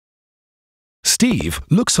Steve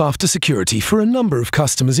looks after security for a number of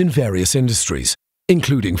customers in various industries,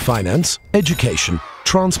 including finance, education,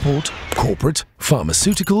 transport, corporate,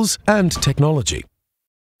 pharmaceuticals, and technology.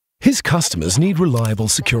 His customers need reliable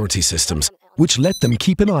security systems, which let them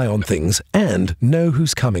keep an eye on things and know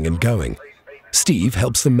who's coming and going. Steve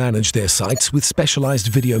helps them manage their sites with specialized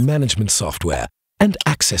video management software and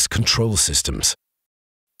access control systems.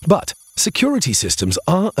 But security systems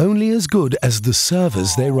are only as good as the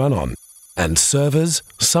servers they run on, and servers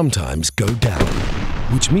sometimes go down,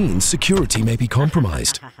 which means security may be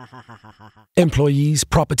compromised. Employees,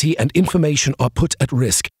 property, and information are put at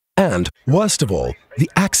risk, and, worst of all, the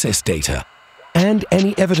access data and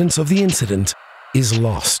any evidence of the incident is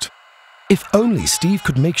lost. If only Steve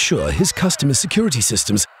could make sure his customers' security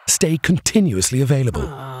systems stay continuously available.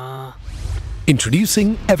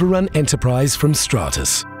 Introducing everRun Enterprise from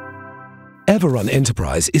Stratus. everRun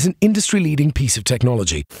Enterprise is an industry-leading piece of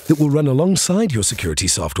technology that will run alongside your security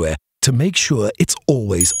software to make sure it's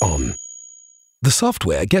always on. The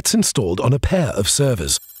software gets installed on a pair of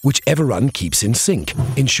servers, which everRun keeps in sync,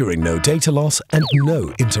 ensuring no data loss and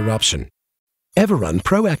no interruption. everRun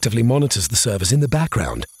proactively monitors the servers in the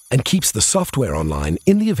background and keeps the software online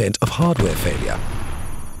in the event of hardware failure.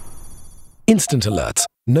 Instant alerts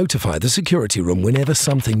notify the security room whenever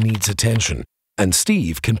something needs attention, and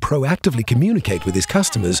Steve can proactively communicate with his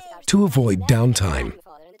customers to avoid downtime.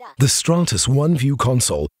 The Stratus OneView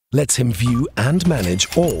console lets him view and manage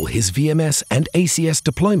all his VMS and ACS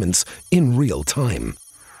deployments in real time.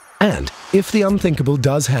 And if the unthinkable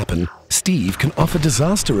does happen, Steve can offer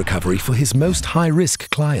disaster recovery for his most high-risk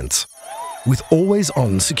clients. With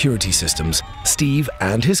always-on security systems, Steve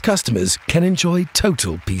and his customers can enjoy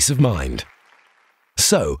total peace of mind.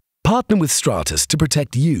 So, partner with Stratus to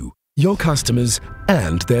protect you, your customers,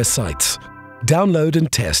 and their sites. Download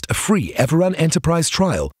and test a free everRun Enterprise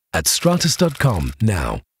trial at stratus.com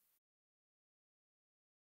now.